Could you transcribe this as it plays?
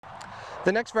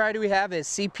The next variety we have is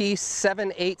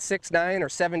CP7869 or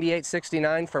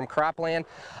 7869 from CROPLAN.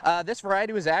 This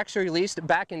variety was actually released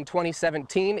back in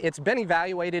 2017. It's been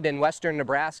evaluated in western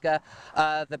Nebraska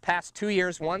the past 2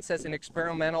 years, once as an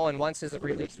experimental and once as a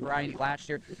released variety last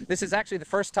year. This is actually the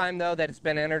first time, though, that it's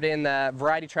been entered in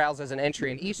variety trials as an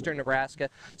entry in eastern Nebraska.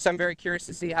 So I'm very curious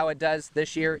to see how it does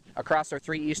this year across our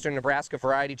 3 eastern Nebraska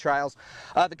variety trials.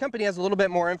 The company has a little bit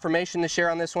more information to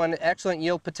share on this one. Excellent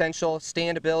yield potential,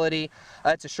 standability.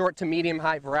 It's a short to medium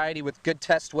height variety with good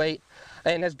test weight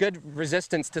and has good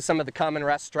resistance to some of the common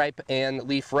rust stripe and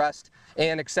leaf rust,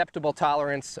 and acceptable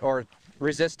tolerance or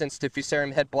resistance to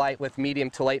fusarium head blight with medium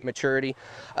to late maturity.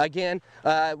 Again,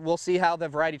 we'll see how the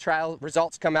variety trial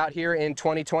results come out here in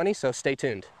 2020, so stay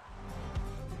tuned.